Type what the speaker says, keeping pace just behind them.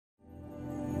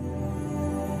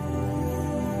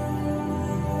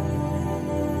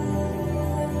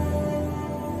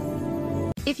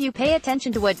If you pay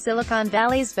attention to what Silicon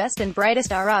Valley's best and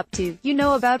brightest are up to, you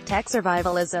know about tech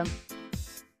survivalism.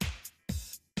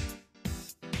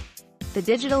 The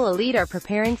digital elite are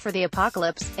preparing for the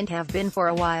apocalypse, and have been for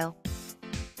a while.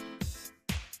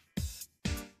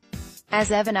 As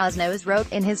Evan Osnos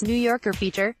wrote in his New Yorker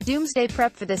feature, Doomsday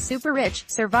Prep for the super-rich,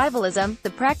 survivalism, the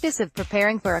practice of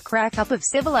preparing for a crack-up of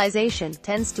civilization,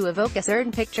 tends to evoke a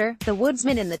certain picture: the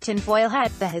woodsman in the tinfoil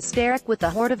hat, the hysteric with the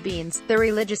hoard of beans, the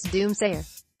religious doomsayer.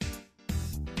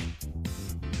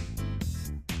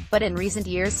 But in recent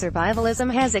years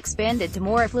survivalism has expanded to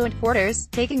more affluent quarters,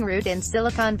 taking root in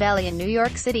Silicon Valley and New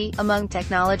York City, among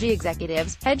technology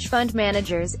executives, hedge fund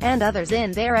managers, and others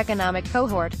in their economic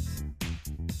cohort.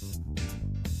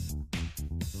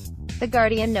 The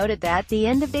Guardian noted that the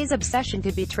end-of-days obsession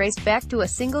could be traced back to a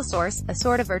single source, a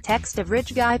sort of text of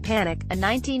Rich Guy Panic, a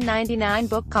 1999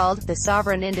 book called The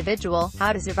Sovereign Individual: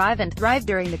 How to Survive and Thrive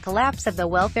During the Collapse of the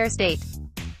Welfare State.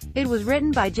 It was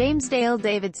written by James Dale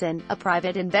Davidson, a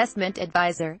private investment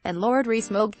advisor, and Lord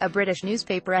Rees-Mogg, a British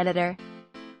newspaper editor.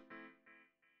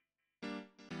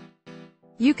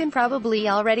 You can probably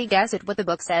already guess at what the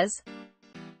book says.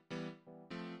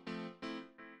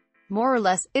 More or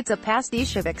less, it's a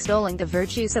pastiche of extolling the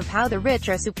virtues of how the rich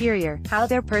are superior, how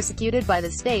they're persecuted by the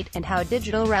state, and how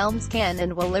digital realms can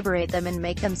and will liberate them and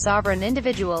make them sovereign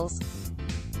individuals.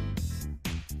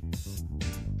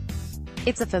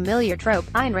 It's a familiar trope.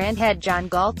 Ayn Rand had John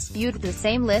Galt spewed the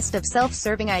same list of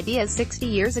self-serving ideas 60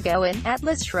 years ago in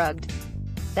Atlas Shrugged.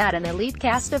 That an elite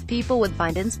caste of people would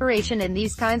find inspiration in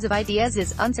these kinds of ideas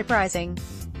is unsurprising.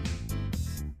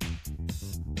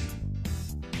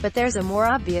 But there's a more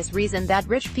obvious reason that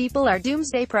rich people are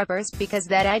doomsday preppers, because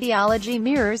that ideology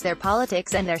mirrors their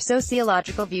politics and their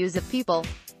sociological views of people.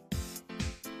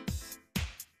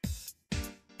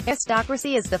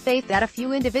 Aristocracy is the faith that a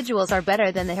few individuals are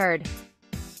better than the herd.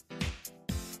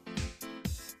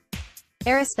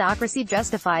 Aristocracy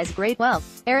justifies great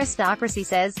wealth. Aristocracy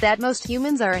says that most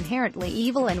humans are inherently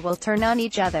evil and will turn on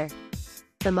each other.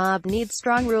 The mob needs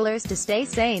strong rulers to stay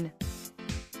sane.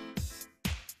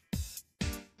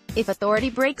 If authority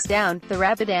breaks down, the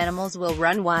rabid animals will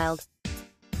run wild.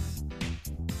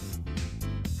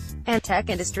 And tech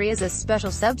industry is a special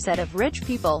subset of rich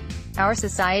people. Our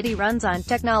society runs on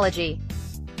technology.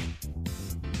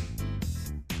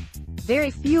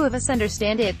 Very few of us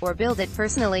understand it, or build it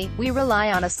personally. We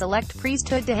rely on a select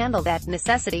priesthood to handle that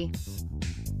necessity.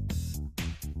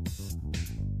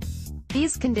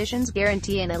 These conditions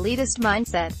guarantee an elitist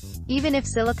mindset. Even if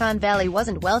Silicon Valley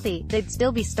wasn't wealthy, they'd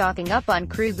still be stocking up on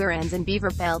Krugerrands and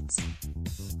beaver pelts.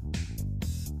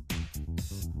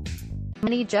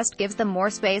 Money just gives them more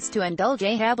space to indulge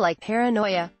Ahab-like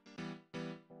paranoia.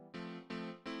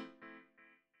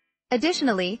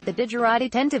 Additionally, the digerati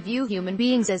tend to view human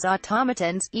beings as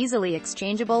automatons, easily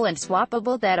exchangeable and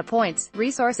swappable data points,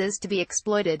 resources to be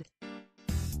exploited.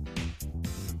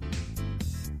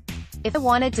 If I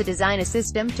wanted to design a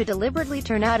system to deliberately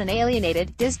turn out an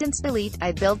alienated, distanced elite,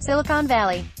 I'd build Silicon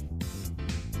Valley.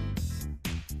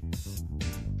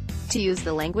 To use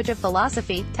the language of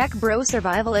philosophy, tech bro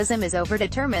survivalism is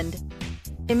overdetermined.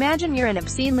 Imagine you're an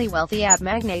obscenely wealthy app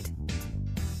magnate.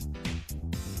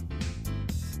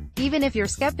 Even if you're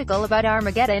skeptical about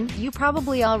Armageddon, you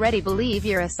probably already believe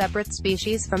you're a separate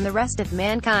species from the rest of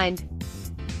mankind.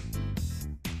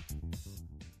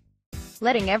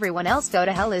 Letting everyone else go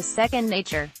to hell is second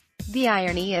nature. The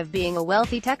irony of being a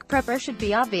wealthy tech prepper should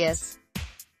be obvious.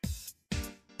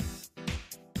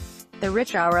 The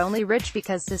rich are only rich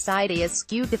because society is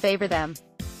skewed to favor them.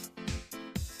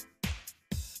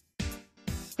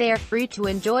 They are free to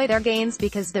enjoy their gains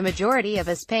because the majority of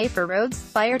us pay for roads,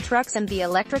 fire trucks, and the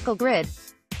electrical grid.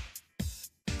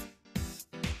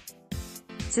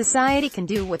 Society can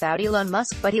do without Elon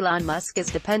Musk, but Elon Musk is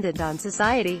dependent on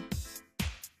society.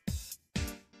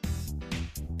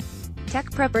 Tech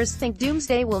preppers think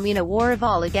doomsday will mean a war of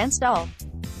all against all.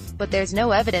 But there's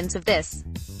no evidence of this.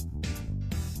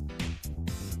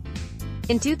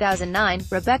 In 2009,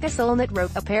 Rebecca Solnit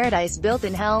wrote A Paradise Built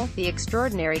in Hell: The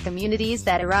Extraordinary Communities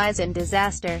That Arise in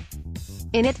Disaster.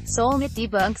 In it, Solnit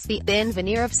debunks the thin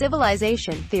veneer of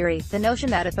civilization theory, the notion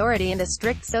that authority and a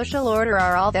strict social order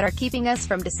are all that are keeping us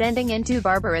from descending into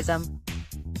barbarism.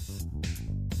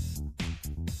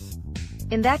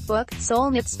 In that book,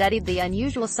 Solnit studied the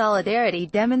unusual solidarity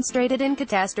demonstrated in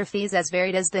catastrophes as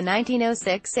varied as the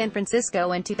 1906 San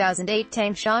Francisco and 2008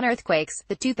 Tangshan earthquakes,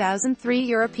 the 2003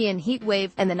 European heat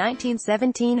wave, and the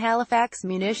 1917 Halifax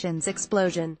munitions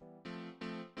explosion.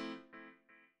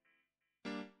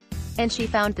 And she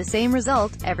found the same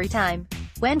result, every time.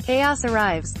 When chaos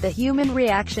arrives, the human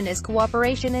reaction is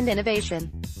cooperation and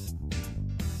innovation.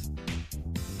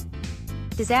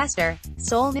 Disaster,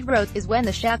 Solnit wrote, is when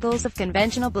the shackles of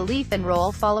conventional belief and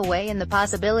role fall away and the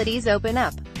possibilities open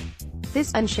up.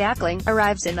 This unshackling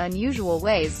arrives in unusual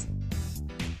ways.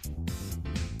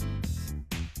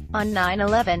 On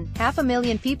 9/11,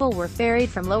 500,000 people were ferried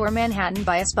from Lower Manhattan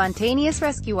by a spontaneous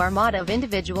rescue armada of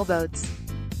individual boats.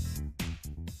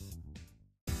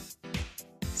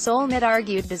 Solnit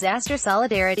argued disaster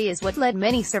solidarity is what led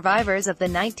many survivors of the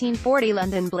 1940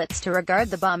 London Blitz to regard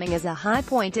the bombing as a high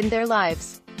point in their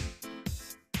lives.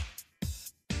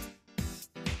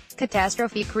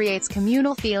 Catastrophe creates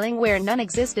communal feeling where none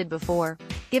existed before.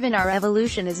 Given our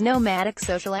evolution as nomadic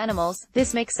social animals,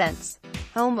 this makes sense.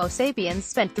 Homo sapiens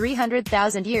spent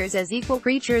 300,000 years as equal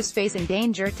creatures facing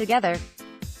danger together.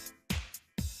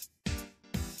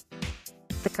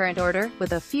 The current order,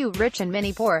 with a few rich and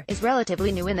many poor, is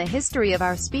relatively new in the history of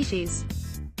our species.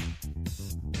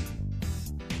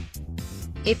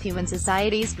 If human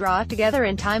societies draw together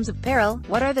in times of peril,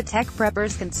 what are the tech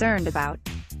preppers concerned about?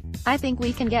 I think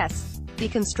we can guess.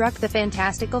 Deconstruct the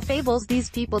fantastical fables these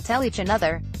people tell each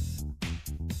another.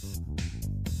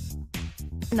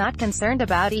 Not concerned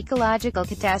about ecological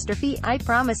catastrophe, I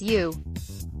promise you.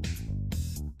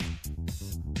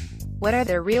 What are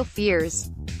their real fears?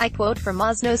 I quote from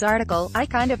Osnos' article, "I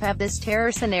kind of have this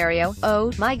terror scenario,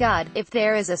 oh my god, if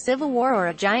there is a civil war or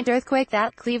a giant earthquake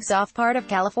that cleaves off part of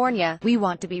California, we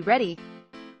want to be ready.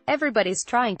 Everybody's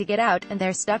trying to get out, and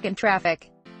they're stuck in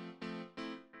traffic.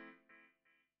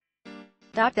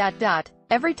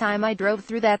 Every time I drove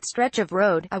through that stretch of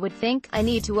road, I would think, I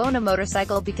need to own a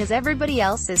motorcycle because everybody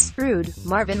else is screwed."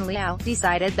 Marvin Liao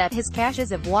decided that his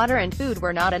caches of water and food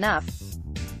were not enough.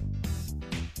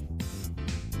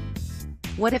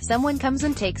 "What if someone comes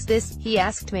and takes this?" he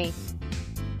asked me.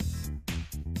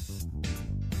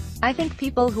 I think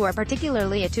people who are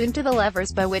particularly attuned to the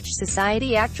levers by which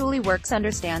society actually works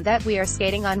understand that we are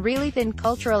skating on really thin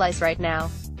cultural ice right now.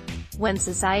 When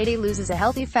society loses a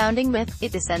healthy founding myth,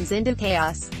 it descends into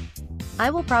chaos.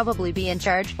 I will probably be in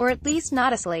charge, or at least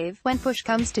not a slave, when push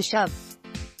comes to shove.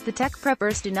 The tech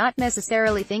preppers do not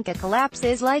necessarily think a collapse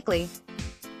is likely.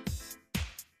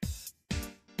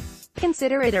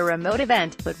 Consider it a remote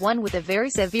event, but one with a very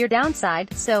severe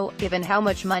downside, so, given how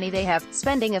much money they have,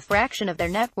 spending a fraction of their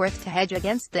net worth to hedge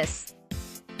against this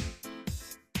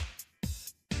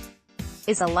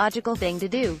is a logical thing to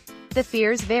do. The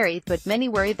fears vary, but many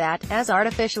worry that, as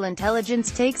artificial intelligence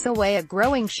takes away a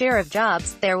growing share of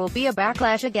jobs, there will be a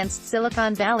backlash against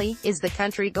Silicon Valley. Is the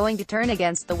country going to turn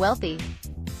against the wealthy?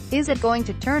 Is it going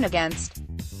to turn against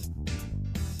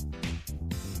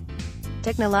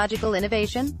technological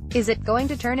innovation? Is it going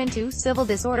to turn into civil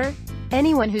disorder?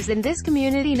 Anyone who's in this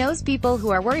community knows people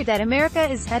who are worried that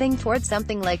America is heading towards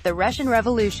something like the Russian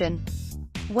Revolution.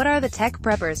 What are the tech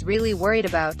preppers really worried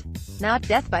about? Not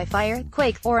death by fire,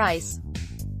 quake, or ice.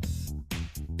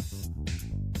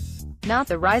 Not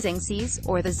the rising seas,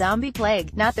 or the zombie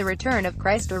plague, not the return of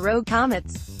Christ or rogue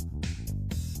comets.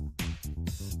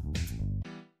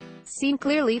 Seen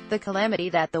clearly, the calamity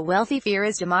that the wealthy fear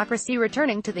is democracy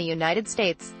returning to the United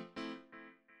States.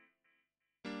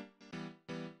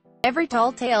 Every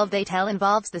tall tale they tell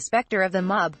involves the specter of the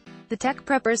mob. The tech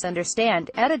preppers understand,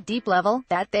 at a deep level,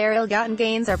 that their ill-gotten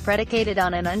gains are predicated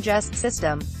on an unjust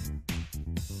system.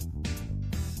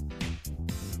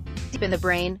 Deep in the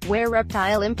brain, where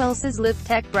reptile impulses live,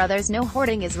 tech brothers know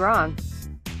hoarding is wrong.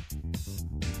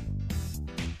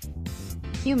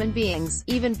 Human beings,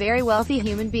 even very wealthy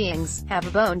human beings, have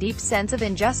a bone-deep sense of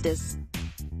injustice.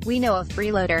 We know a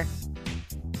freeloader.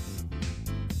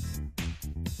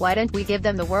 Why don't we give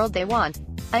them the world they want?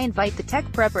 I invite the tech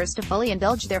preppers to fully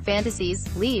indulge their fantasies,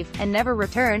 leave, and never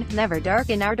return, never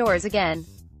darken our doors again.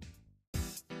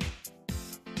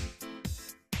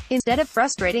 Instead of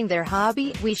frustrating their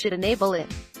hobby, we should enable it.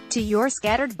 To your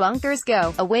scattered bunkers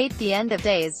go, await the end of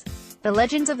days. The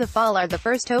legends of the fall are the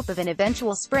first hope of an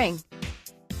eventual spring.